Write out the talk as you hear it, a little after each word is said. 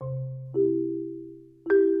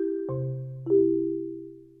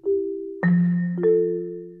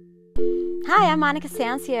Hi, I'm Monica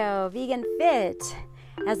Sancio, Vegan Fit.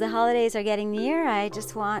 As the holidays are getting near, I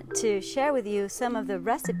just want to share with you some of the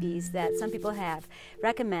recipes that some people have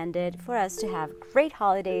recommended for us to have great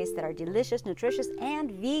holidays that are delicious, nutritious,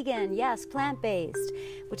 and vegan. Yes, plant-based,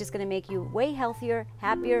 which is going to make you way healthier,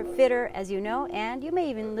 happier, fitter, as you know, and you may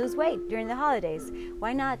even lose weight during the holidays.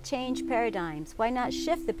 Why not change paradigms? Why not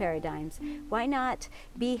shift the paradigms? Why not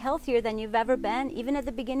be healthier than you've ever been, even at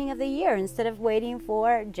the beginning of the year, instead of waiting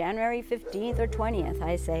for January 15th or 20th,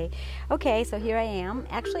 I say. Okay, so here I am.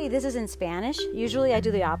 Actually, this is in Spanish. Usually I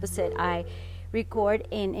do the opposite. I record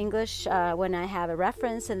in English when I have a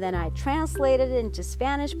reference, and then I translate it into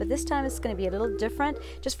Spanish, but this time it's going to be a little different,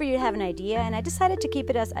 just for you to have an idea. And I decided to keep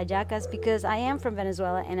it as hallacas because I am from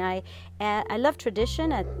Venezuela, and I love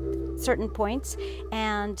tradition at certain points.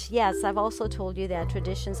 And yes, I've also told you that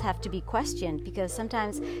traditions have to be questioned, because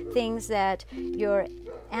sometimes things that your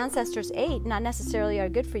ancestors ate not necessarily are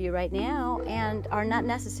good for you right now and are not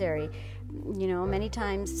necessary. You know, many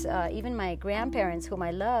times, even my grandparents, whom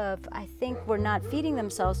I love, I think were not feeding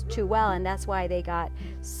themselves too well, and that's why they got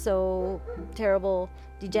so terrible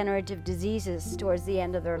degenerative diseases towards the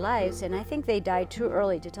end of their lives, and I think they died too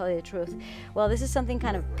early, to tell you the truth. Well, this is something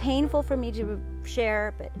kind of painful for me to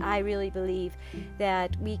share, but I really believe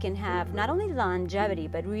that we can have not only longevity,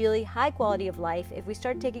 but really high quality of life if we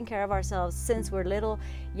start taking care of ourselves since we're little,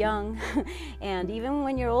 young, and even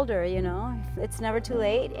when you're older, you know, it's never too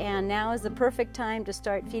late, and now is the perfect time to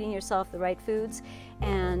start feeding yourself the right foods,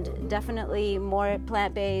 and definitely more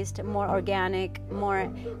plant-based, more organic, more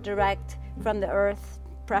direct from the earth,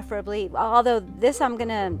 preferably. Although this I'm going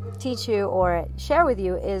to teach you or share with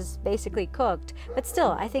you is basically cooked, but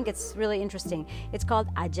still I think it's really interesting. It's called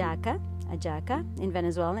hallaca. In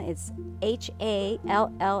Venezuelan, it's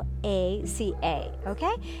Hallaca,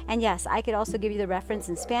 okay? And yes, I could also give you the reference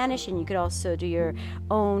in Spanish, and you could also do your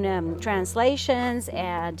own translations,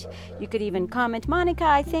 and you could even comment, Monica,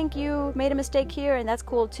 I think you made a mistake here, and that's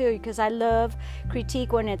cool too, because I love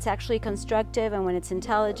critique when it's actually constructive and when it's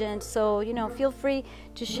intelligent. So, you know, feel free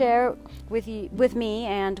to share with me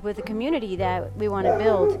and with the community that we want to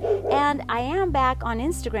build. And I am back on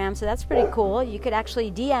Instagram, so that's pretty cool. You could actually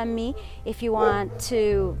DM me if you want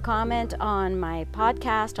to comment on my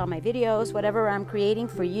podcast, on my videos, whatever I'm creating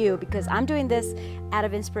for you, because I'm doing this out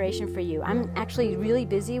of inspiration for you. I'm actually really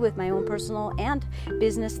busy with my own personal and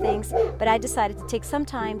business things, but I decided to take some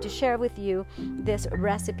time to share with you this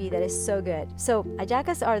recipe that is so good. So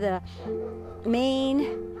hallacas are the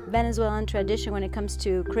main Venezuelan tradition when it comes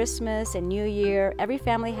to Christmas and New Year. Every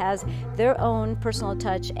family has their own personal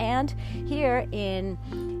touch, and here in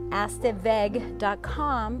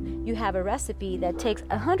asteveg.com you have a recipe that takes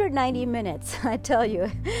 190 minutes. I tell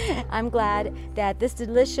you, I'm glad that this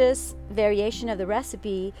delicious variation of the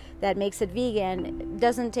recipe that makes it vegan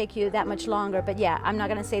doesn't take you that much longer. But yeah, I'm not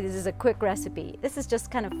going to say this is a quick recipe. This is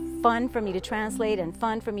just kind of fun for me to translate and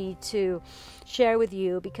fun for me to share with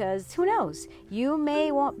you, because who knows, you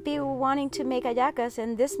may be wanting to make hallacas,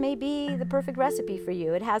 and this may be the perfect recipe for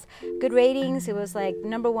you. It has good ratings. It was like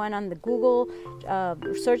 #1 on the Google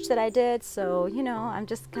search that I did. So, you know, I'm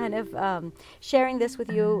just kind of sharing this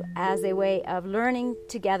with you as a way of learning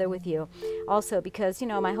together with you. Also because, you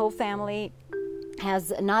know, my whole family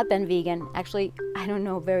has not been vegan. Actually, I don't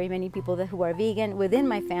know very many people who are vegan within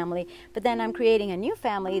my family, but then I'm creating a new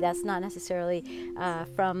family that's not necessarily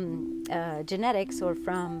from genetics or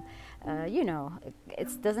from you know, it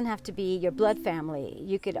doesn't have to be your blood family.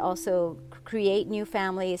 You could also create new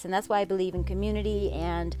families, and that's why I believe in community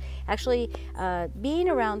and actually being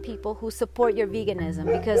around people who support your veganism,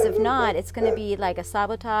 because if not, it's going to be like a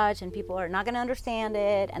sabotage, and people are not going to understand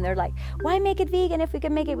it, and they're like, why make it vegan if we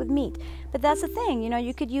can make it with meat? But that's the thing, you know,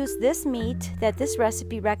 you could use this meat that this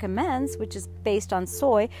recipe recommends, which is based on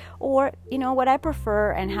soy, or, you know, what I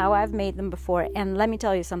prefer and how I've made them before. And let me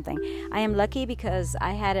tell you something, I am lucky because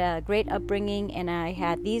I had a great upbringing, and I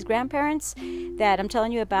had these grandparents that I'm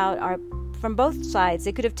telling you about are from both sides.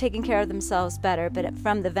 They could have taken care of themselves better, but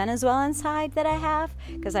from the Venezuelan side that I have,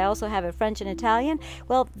 because I also have a French and Italian,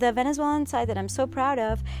 well, the Venezuelan side that I'm so proud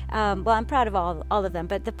of, well, I'm proud of all of them,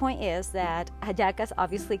 but the point is that hallacas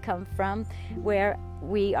obviously come from where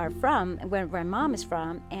we are from, where mom is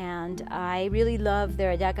from, and I really love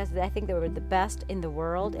their hallacas. I think they were the best in the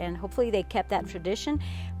world, and hopefully they kept that tradition.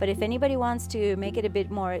 But if anybody wants to make it a bit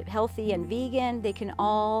more healthy and vegan, they can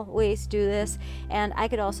always do this. And I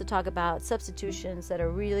could also talk about substitutions that are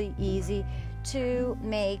really easy to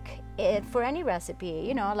make for any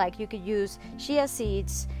recipe, like you could use chia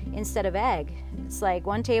seeds instead of egg. It's like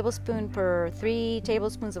 1 tablespoon per 3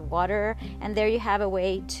 tablespoons of water, and there you have a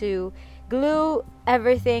way to glue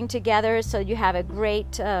everything together so you have a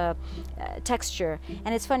great texture.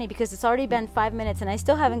 And it's funny because it's already been 5 minutes and I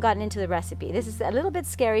still haven't gotten into the recipe. This is a little bit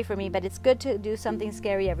scary for me, but it's good to do something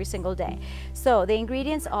scary every single day. So the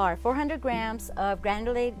ingredients are 400 grams of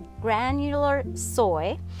granular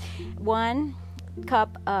soy, 1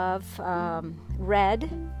 cup of red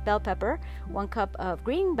bell pepper, 1 cup of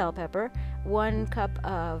green bell pepper, 1 cup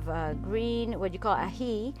of green, what you call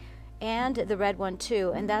ají, and the red one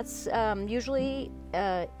too. And that's usually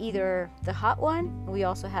either the hot one, we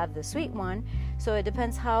also have the sweet one, so it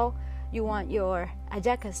depends how you want your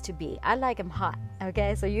hallacas to be. I like them hot,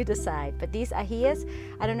 okay, so you decide. But these ajíes,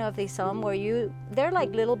 I don't know if they sell them they're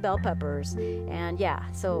like little bell peppers. And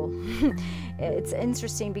yeah, so it's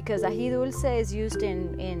interesting because ají dulce is used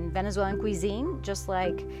in Venezuelan cuisine, just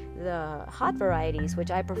like the hot varieties,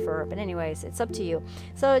 which I prefer. But anyways, it's up to you.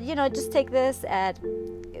 So, just take this at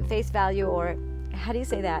face value, or how do you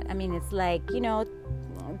say that? I mean, it's like,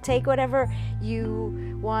 take whatever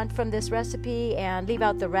you want from this recipe and leave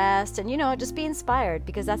out the rest, and just be inspired,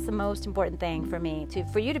 because that's the most important thing for me,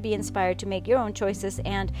 for you to be inspired to make your own choices.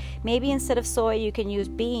 And maybe instead of soy you can use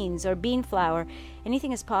beans or bean flour.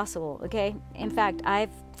 Anything is possible, okay? In fact,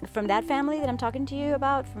 from that family that I'm talking to you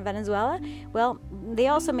about from Venezuela, well, they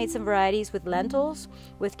also made some varieties with lentils,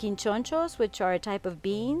 with quinchonchos, which are a type of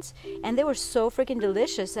beans, and they were so freaking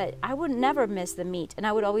delicious that I would never miss the meat, and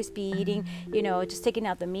I would always be eating, just taking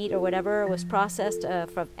out the meat or whatever was processed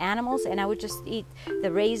from animals, and I would just eat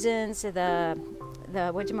the raisins, the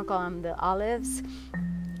the olives,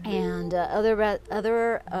 and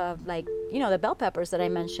other like the bell peppers that I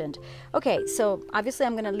mentioned. Okay, so obviously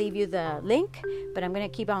I'm going to leave you the link, but I'm going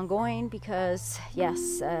to keep on going because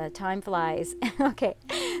yes, time flies. Okay,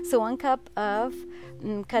 so 1 cup of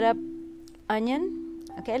cut up onion,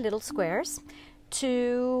 okay, little squares,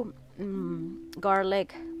 2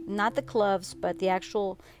 garlic, not the cloves but the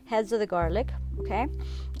actual heads of the garlic, okay.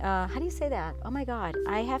 How do you say that? Oh my God,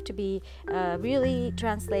 I have to be really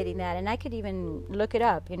translating that, and I could even look it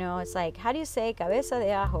up. It's like, how do you say cabeza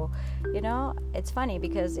de ajo? It's funny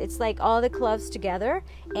because it's like all the cloves together,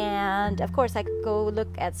 and of course I could go look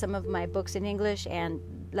at some of my books in English and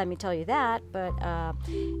let me tell you that, but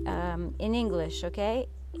in English, okay?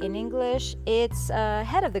 In English, it's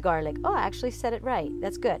head of the garlic. Oh, I actually said it right.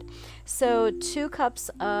 That's good. So 2 cups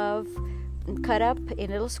of cut up in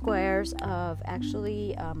little squares of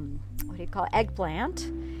actually,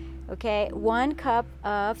 eggplant. Okay, 1 cup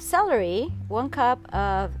of celery, 1 cup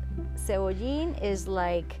of cebollín is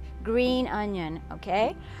like green onion,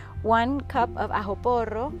 okay? 1 cup of ajo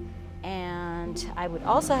porro, and I would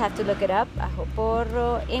also have to look it up, ajo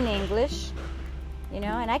porro in English.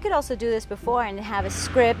 And I could also do this before and have a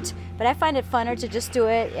script, but I find it funner to just do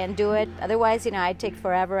it. Otherwise, I'd take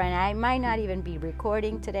forever, and I might not even be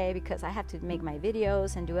recording today because I have to make my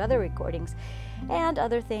videos and do other recordings and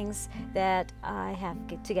other things that I have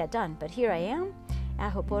to get done. But here I am,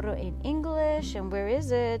 ajo porro in English, and where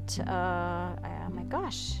is it? Oh my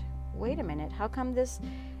gosh, wait a minute. How come this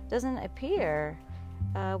doesn't appear?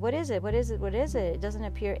 What is it? It doesn't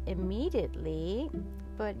appear immediately,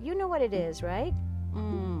 but you know what it is, right?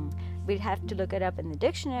 We'd have to look it up in the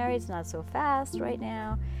dictionary. It's not so fast right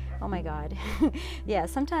now. Oh my God. Yeah,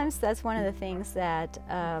 sometimes that's one of the things that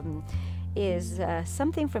is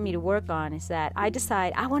something for me to work on, is that I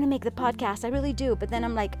decide I want to make the podcast. I really do. But then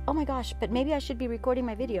I'm like, oh my gosh, but maybe I should be recording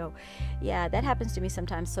my video. Yeah, that happens to me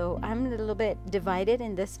sometimes. So I'm a little bit divided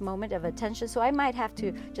in this moment of attention. So I might have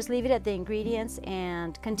to just leave it at the ingredients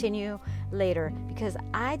and continue later, because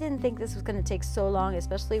I didn't think this was going to take so long,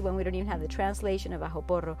 especially when we don't even have the translation of ajo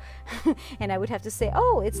porro. And I would have to say,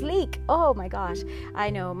 oh, it's leek. Oh my gosh. I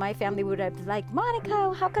know my family would have been like,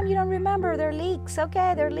 Monica, how come you don't remember? They're leeks.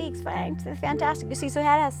 Okay, they're leeks. Fine. Fantastic. You see, so it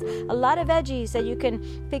has a lot of veggies that you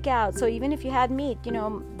can pick out. So even if you had meat,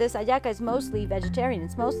 this hallaca is mostly vegetarian.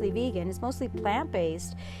 It's mostly vegan. It's mostly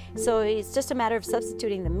plant-based. So it's just a matter of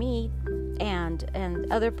substituting the meat and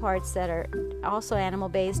other parts that are also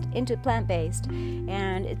animal-based into plant-based.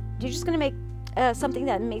 And you're just going to make something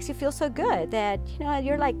that makes you feel so good that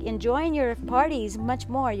you're like enjoying your parties much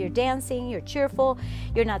more. You're dancing, you're cheerful,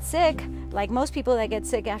 you're not sick like most people that get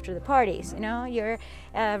sick after the parties. You're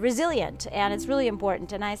resilient, and it's really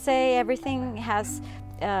important. And I say everything has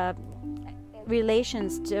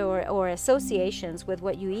relations to or associations with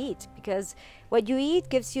what you eat, because what you eat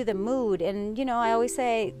gives you the mood. And I always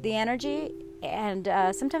say the energy And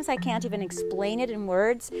sometimes I can't even explain it in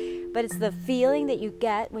words, but it's the feeling that you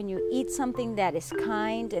get when you eat something that is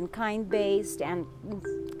kind and kind-based and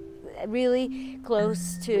really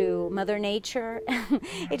close to Mother Nature.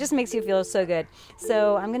 It just makes you feel so good.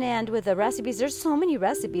 So I'm going to end with the recipes. There's so many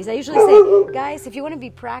recipes. I usually say, guys, if you want to be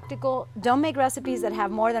practical, don't make recipes that have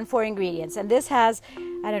more than 4 ingredients. And this has,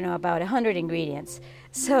 I don't know, about 100 ingredients.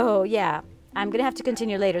 So yeah, I'm going to have to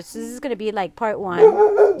continue later. So this is going to be like part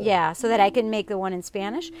 1. Yeah, so that I can make the one in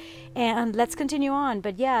Spanish. And let's continue on.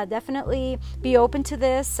 But yeah, definitely be open to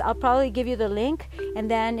this. I'll probably give you the link. And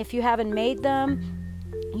then if you haven't made them,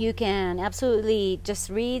 you can absolutely just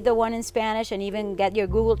read the one in Spanish and even get your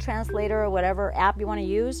Google Translator or whatever app you want to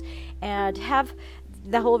use and have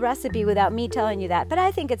the whole recipe without me telling you that. But I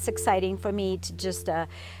think it's exciting for me to just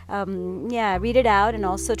read it out and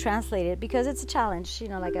also translate it, because it's a challenge,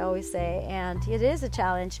 like I always say. And it is a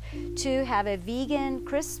challenge to have a vegan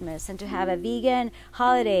Christmas and to have a vegan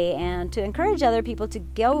holiday and to encourage other people to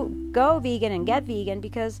go vegan and get vegan,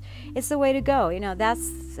 because it's the way to go.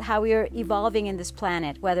 That's how we are evolving in this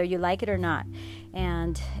planet, whether you like it or not.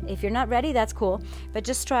 And if you're not ready, that's cool. But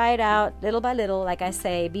just try it out little by little. Like I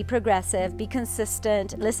say, be progressive, be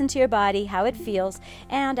consistent, listen to your body, how it feels,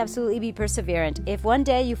 and absolutely be perseverant. If one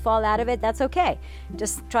day you fall out of it, that's okay.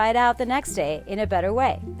 Just try it out the next day in a better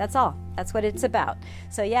way. That's all. That's what it's about.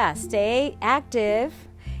 So yeah, stay active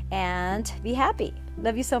and be happy.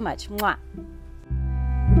 Love you so much. Mwah.